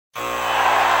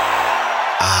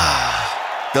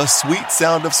The sweet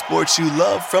sound of sports you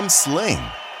love from Sling.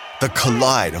 The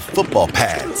collide of football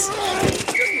pads.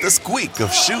 The squeak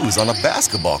of shoes on a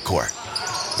basketball court.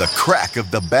 The crack of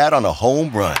the bat on a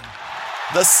home run.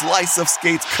 The slice of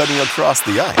skates cutting across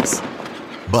the ice.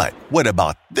 But what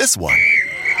about this one?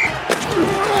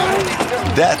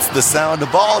 That's the sound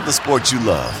of all the sports you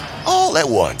love, all at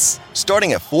once.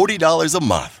 Starting at $40 a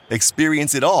month.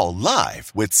 Experience it all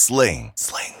live with Sling.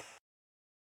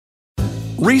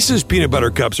 Reese's Peanut Butter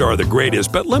Cups are the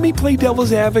greatest, but let me play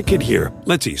devil's advocate here.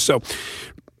 Let's see. So,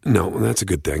 no, that's a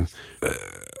good thing.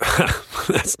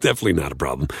 That's definitely not a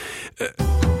problem.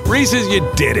 Reese's, you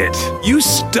did it. You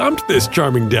stumped this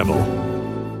charming devil.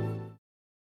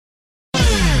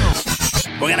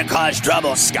 We're going to cause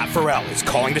trouble. Scott Ferrall is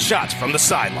calling the shots from the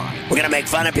sideline. We're going to make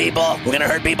fun of people. We're going to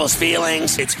hurt people's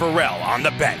feelings. It's Ferrall on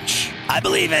the bench. I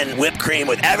believe in whipped cream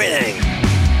with everything.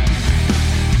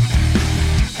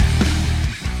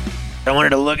 I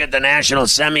wanted to look at the national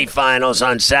semifinals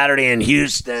on Saturday in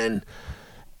Houston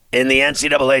in the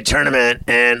NCAA tournament,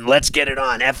 and let's get it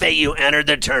on. FAU entered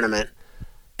the tournament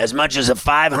as much as a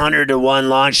 500-1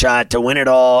 long shot to win it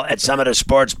all at some of the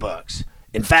sports books.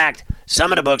 In fact,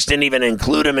 some of the books didn't even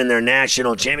include them in their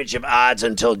national championship odds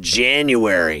until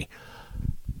January.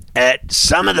 At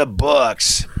some of the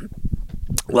books,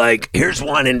 like here's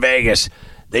one in Vegas.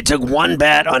 They took one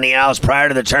bet on the Owls prior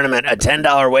to the tournament, a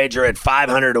 $10 wager at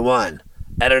 500-1.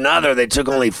 At another, they took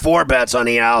only 4 bets on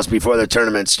the Owls before the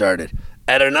tournament started.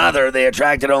 At another, they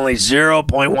attracted only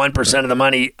 0.1% of the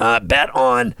money bet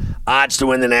on odds to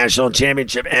win the national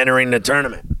championship entering the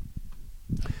tournament.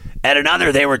 At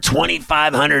another, they were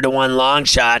 2,500-1 long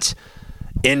shots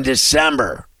in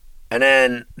December. And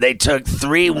then they took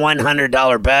 3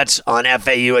 $100 bets on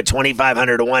FAU at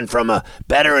 2,500-1 from a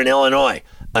bettor in Illinois.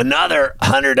 Another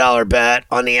 $100 bet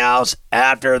on the Owls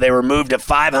after they were moved to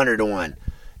 500-1.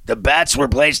 The bets were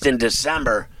placed in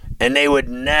December, and they would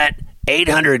net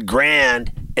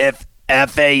 $800,000 if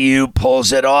FAU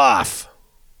pulls it off.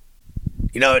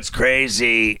 You know, it's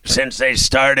crazy. Since they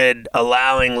started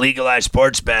allowing legalized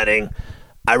sports betting,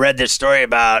 I read this story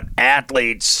about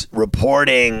athletes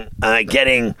reporting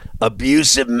getting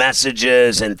abusive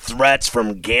messages and threats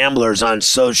from gamblers on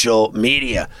social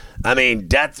media. I mean,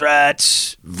 death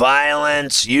threats,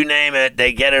 violence, you name it,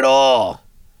 they get it all.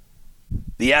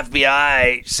 The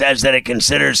FBI says that it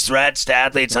considers threats to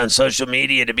athletes on social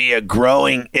media to be a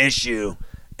growing issue.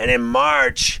 And in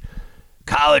March,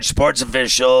 college sports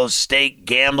officials, state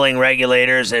gambling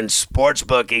regulators, and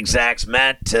sportsbook execs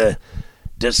met to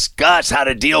discuss how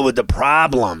to deal with the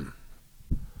problem.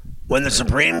 When the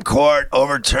Supreme Court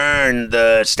overturned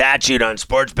the statute on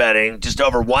sports betting, just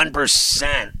over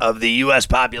 1% of the U.S.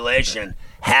 population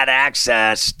had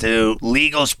access to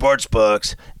legal sports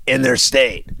books in their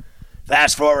state.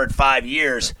 Fast forward 5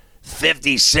 years,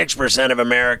 56% of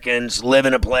Americans live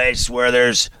in a place where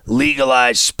there's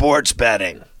legalized sports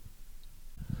betting.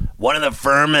 One of the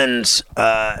Furman's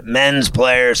men's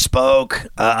players spoke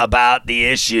about the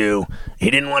issue.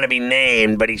 He didn't want to be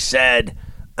named, but he said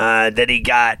that he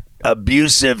got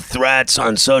abusive threats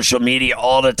on social media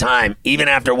all the time, even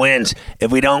after wins,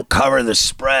 if we don't cover the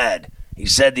spread. He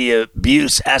said the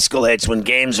abuse escalates when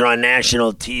games are on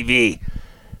national TV.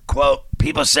 Quote,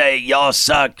 people say, y'all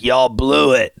suck, y'all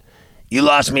blew it. You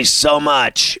lost me so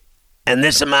much and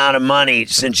this amount of money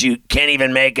since you can't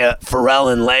even make a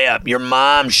Ferrall layup. Your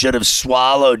mom should have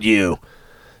swallowed you.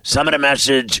 Some of the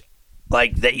message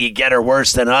like that you get are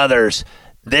worse than others.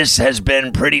 This has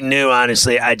been pretty new,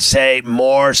 honestly. I'd say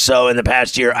more so in the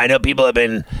past year. I know people have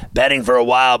been betting for a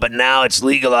while, but now it's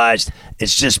legalized.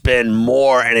 It's just been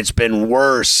more, and it's been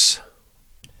worse.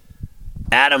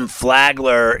 Adam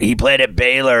Flagler, he played at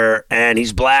Baylor, and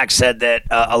he's black, said that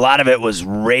a lot of it was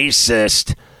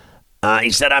racist. He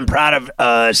said, I'm proud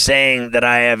of saying that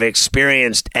I have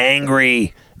experienced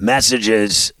angry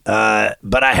messages, but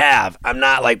I'm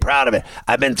not proud of it.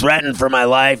 I've been threatened for my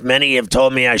life. Many have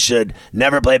told me I should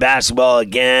never play basketball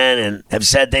again and have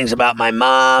said things about my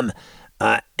mom.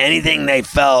 Anything they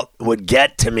felt would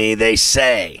get to me, they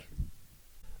say.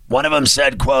 One of them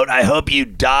said, quote, I hope you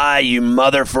die, you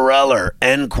mother Ferraller,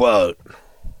 end quote.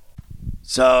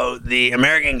 So the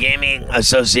American Gaming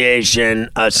Association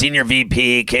senior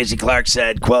VP, Casey Clark,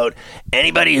 said, quote,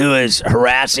 anybody who is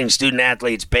harassing student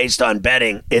athletes based on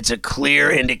betting, it's a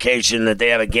clear indication that they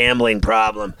have a gambling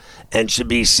problem and should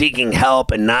be seeking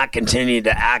help and not continue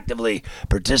to actively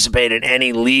participate in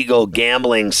any legal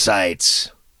gambling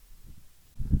sites.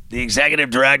 The executive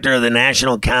director of the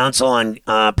National Council on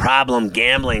Problem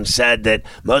Gambling said that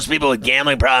most people with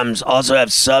gambling problems also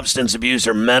have substance abuse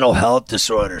or mental health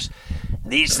disorders.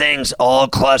 these things all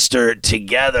cluster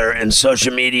together, and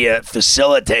social media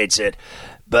facilitates it.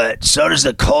 But so does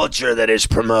the culture that is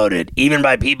promoted, even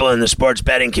by people in the sports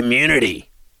betting community.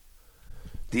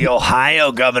 The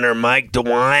Ohio governor, Mike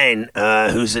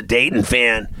DeWine, who's a Dayton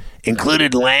fan,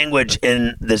 included language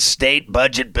in the state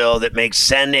budget bill that makes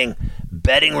sending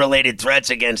betting-related threats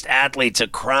against athletes a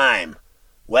crime.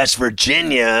 West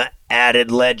Virginia added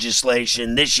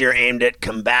legislation this year aimed at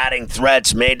combating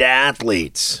threats made to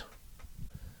athletes.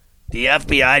 The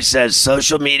FBI says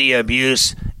social media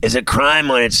abuse is a crime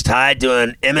when it's tied to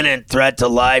an imminent threat to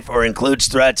life or includes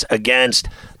threats against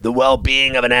the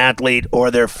well-being of an athlete or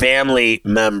their family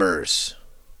members.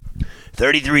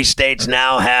 33 states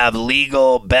now have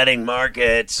legal betting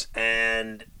markets,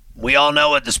 and we all know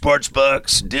what the sports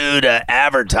books do to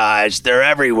advertise. They're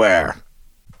everywhere.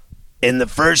 In the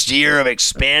first year of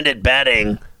expanded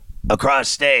betting across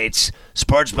states,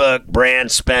 sportsbook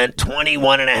brands spent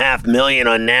 $21.5 million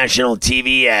on national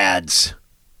TV ads.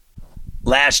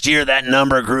 Last year, that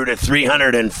number grew to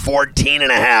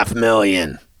 $314.5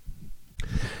 million.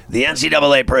 The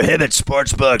NCAA prohibits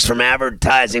sportsbooks from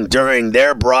advertising during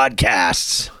their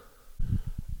broadcasts.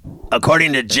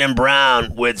 According to Jim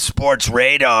Brown with Sports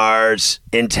Radar's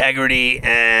Integrity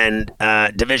and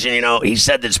Division, he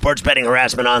said that sports betting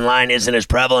harassment online isn't as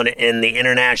prevalent in the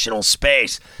international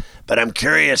space. But I'm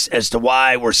curious as to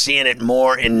why we're seeing it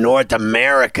more in North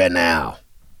America now.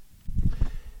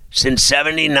 Since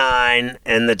 79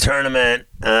 and the tournament,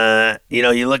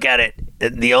 you look at it,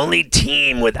 the only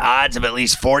team with odds of at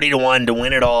least 40-1 to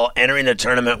win it all entering the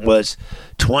tournament was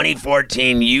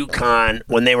 2014 UConn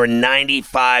when they were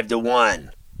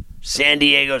 95-1. San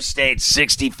Diego State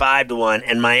 65-1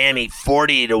 and Miami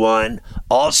 40-1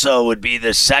 also would be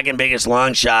the second biggest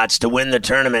long shots to win the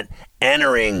tournament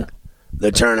entering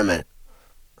the tournament.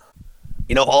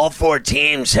 All four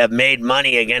teams have made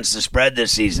money against the spread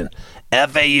this season.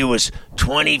 FAU was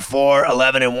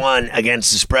 24-11-1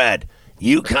 against the spread.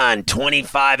 UConn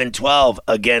 25-12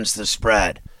 against the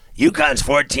spread. UConn's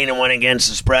 14-1 against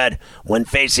the spread when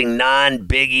facing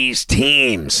non-Big East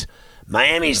teams.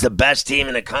 Miami's the best team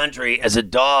in the country as a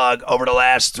dog over the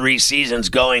last 3 seasons,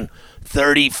 going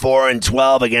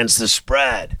 34-12 against the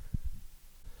spread.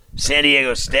 San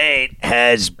Diego State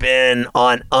has been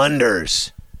on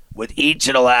unders with each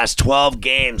of the last 12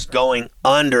 games going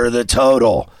under the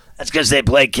total. That's because they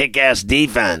play kick-ass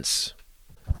defense.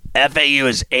 FAU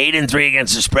is 8-3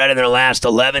 against the spread in their last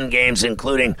 11 games,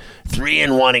 including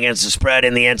 3-1 against the spread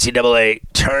in the NCAA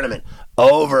tournament.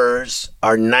 Overs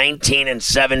are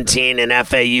 19-17 in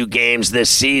FAU games this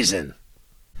season.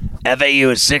 FAU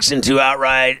is 6-2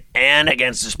 outright and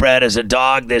against the spread as a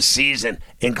dog this season,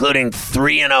 including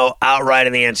 3-0 outright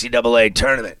in the NCAA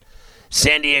tournament.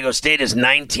 San Diego State is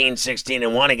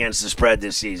 19-16-1 against the spread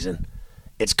this season.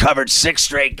 It's covered 6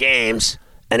 straight games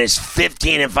and is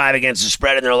 15-5 against the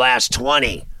spread in their last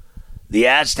 20. The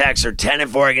Aztecs are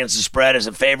 10-4 against the spread as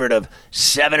a favorite of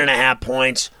 7.5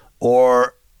 points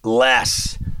or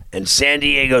less. And San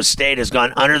Diego State has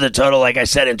gone under the total, like I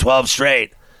said, in 12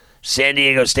 straight. San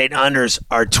Diego State unders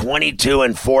are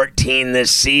 22-14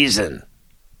 this season.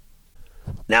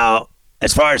 Now,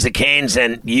 as far as the Canes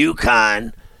and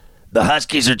UConn, the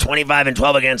Huskies are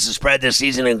 25-12 against the spread this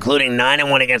season, including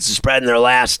 9-1 against the spread in their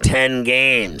last 10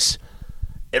 games.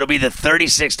 It'll be the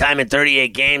 36th time in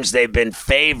 38 games they've been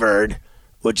favored,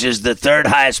 which is the third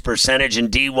highest percentage in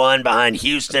D1 behind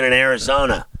Houston and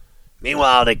Arizona.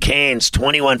 Meanwhile, the Canes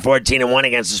 21-14-1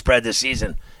 against the spread this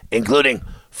season, including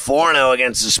 4-0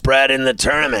 against the spread in the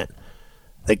tournament.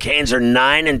 The Canes are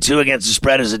 9-2 against the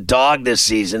spread as a dog this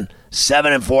season,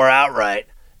 7-4 outright,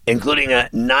 including a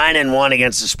 9-1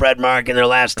 against the spread mark in their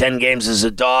last 10 games as a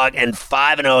dog, and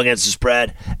 5-0 against the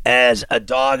spread as a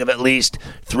dog of at least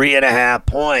 3.5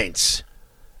 points.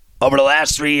 Over the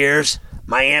last 3 years,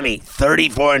 Miami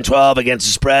 34-12 against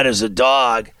the spread as a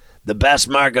dog, the best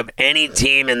mark of any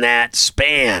team in that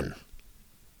span.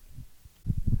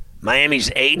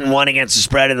 Miami's 8-1 against the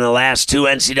spread in the last 2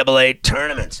 NCAA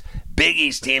tournaments. Big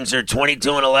East teams are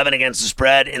 22-11 against the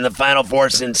spread in the Final Four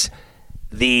since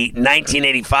the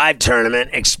 1985 tournament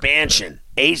expansion.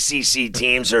 ACC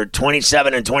teams are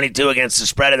 27-22 against the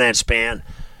spread in that span,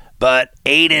 but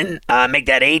make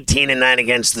that 18-9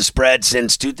 against the spread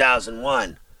since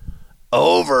 2001.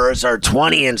 Overs are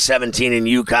 20-17 in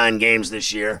UConn games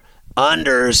this year.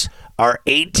 Unders are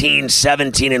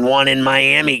 18-17-1 in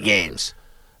Miami games.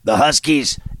 The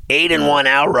Huskies 8-1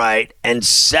 outright and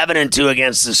 7-2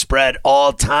 against the spread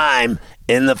all time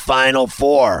in the Final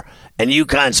Four. And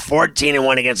UConn's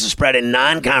 14-1 against the spread in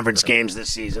non-conference games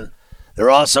this season. They're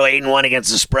also 8-1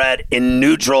 against the spread in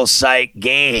neutral site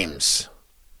games.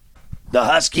 The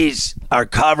Huskies are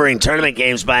covering tournament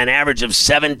games by an average of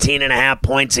 17.5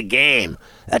 points a game.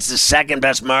 That's the second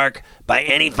best mark by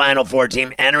any Final Four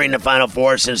team entering the Final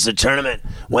Four since the tournament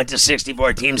went to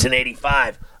 64 teams in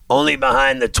 85, only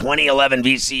behind the 2011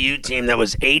 VCU team that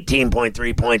was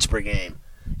 18.3 points per game.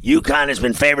 UConn has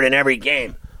been favored in every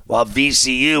game, while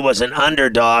VCU was an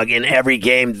underdog in every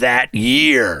game that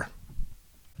year.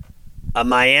 A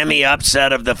Miami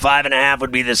upset of the 5.5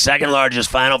 would be the second largest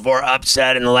Final Four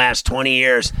upset in the last 20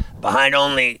 years, behind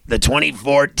only the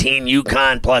 2014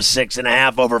 UConn plus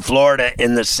 6.5 over Florida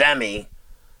in the semi.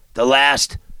 The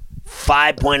last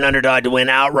 5-point underdog to win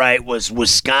outright was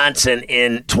Wisconsin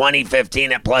in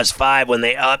 2015 at plus 5 when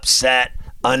they upset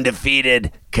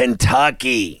undefeated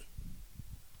Kentucky.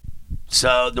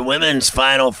 So the women's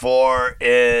Final Four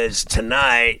is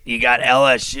tonight. You got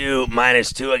LSU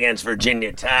 -2 against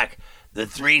Virginia Tech, the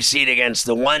 3 seed against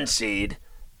the 1 seed,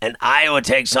 and Iowa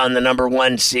takes on the number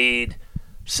 1 seed,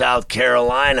 South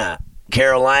Carolina.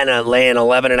 Carolina laying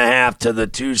 11.5 to the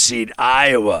 2 seed,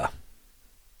 Iowa.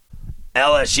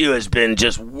 LSU has been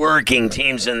just working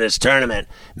teams in this tournament.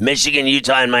 Michigan,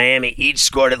 Utah, and Miami each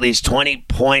scored at least 20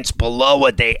 points below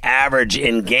what they average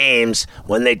in games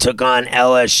when they took on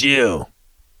LSU.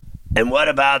 And what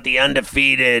about the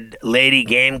undefeated Lady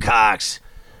Gamecocks?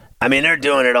 I mean, they're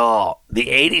doing it all.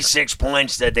 The 86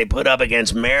 points that they put up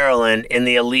against Maryland in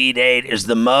the Elite Eight is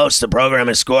the most the program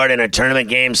has scored in a tournament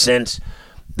game since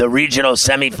the regional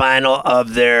semifinal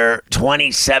of their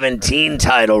 2017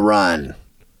 title run.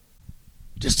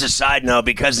 Just a side note,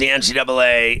 because the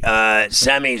NCAA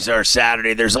semis are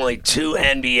Saturday, there's only 2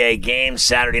 NBA games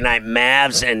Saturday night,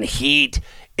 Mavs and Heat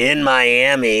in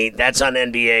Miami. That's on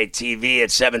NBA TV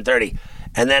at 7:30.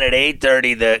 And then at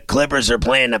 8:30, the Clippers are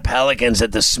playing the Pelicans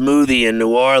at the Smoothie in New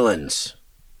Orleans.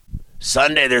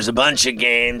 Sunday, there's a bunch of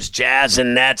games. Jazz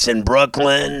and Nets in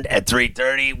Brooklyn at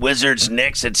 3:30. Wizards,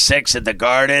 Knicks at 6 at the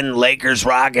Garden. Lakers,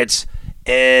 Rockets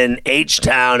in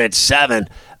H-Town at 7.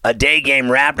 A day game,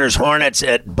 Raptors, Hornets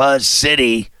at Buzz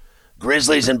City.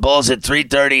 Grizzlies and Bulls at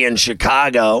 3:30 in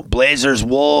Chicago. Blazers,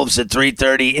 Wolves at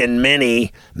 3:30 in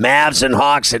Minnie. Mavs and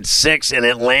Hawks at 6 in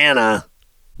Atlanta.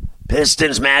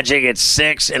 Pistons, Magic at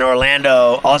 6 in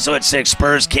Orlando. Also at 6,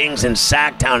 Spurs, Kings in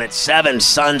Sacktown at 7.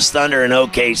 Suns, Thunder in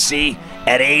OKC.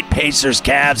 At 8, Pacers,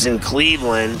 Cavs in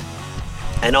Cleveland.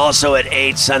 And also at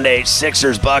 8, Sunday,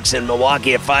 Sixers, Bucks in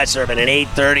Milwaukee at Fiserv. And at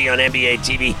 8:30 on NBA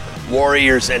TV,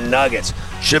 Warriors and Nuggets.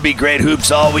 Should be great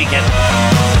hoops all weekend.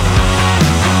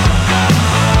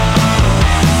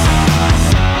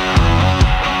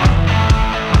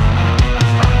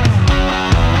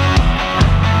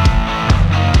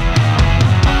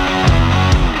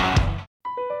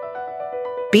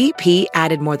 BP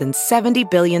added more than $70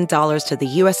 billion to the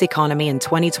U.S. economy in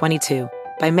 2022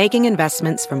 by making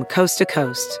investments from coast to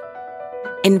coast.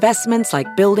 Investments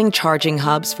like building charging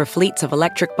hubs for fleets of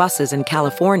electric buses in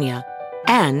California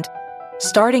and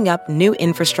starting up new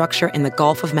infrastructure in the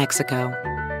Gulf of Mexico.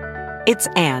 It's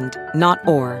and, not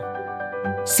or.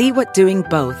 See what doing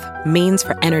both means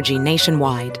for energy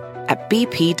nationwide at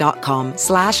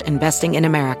bp.com/investing in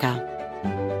America.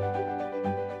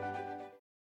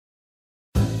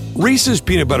 Reese's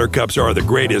peanut butter cups are the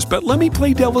greatest, but let me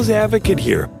play devil's advocate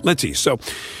here. Let's see. So,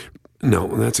 no,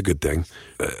 that's a good thing.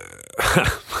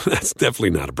 That's definitely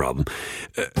not a problem.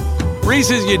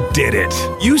 Reese's, you did it.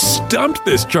 You stumped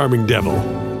this charming devil.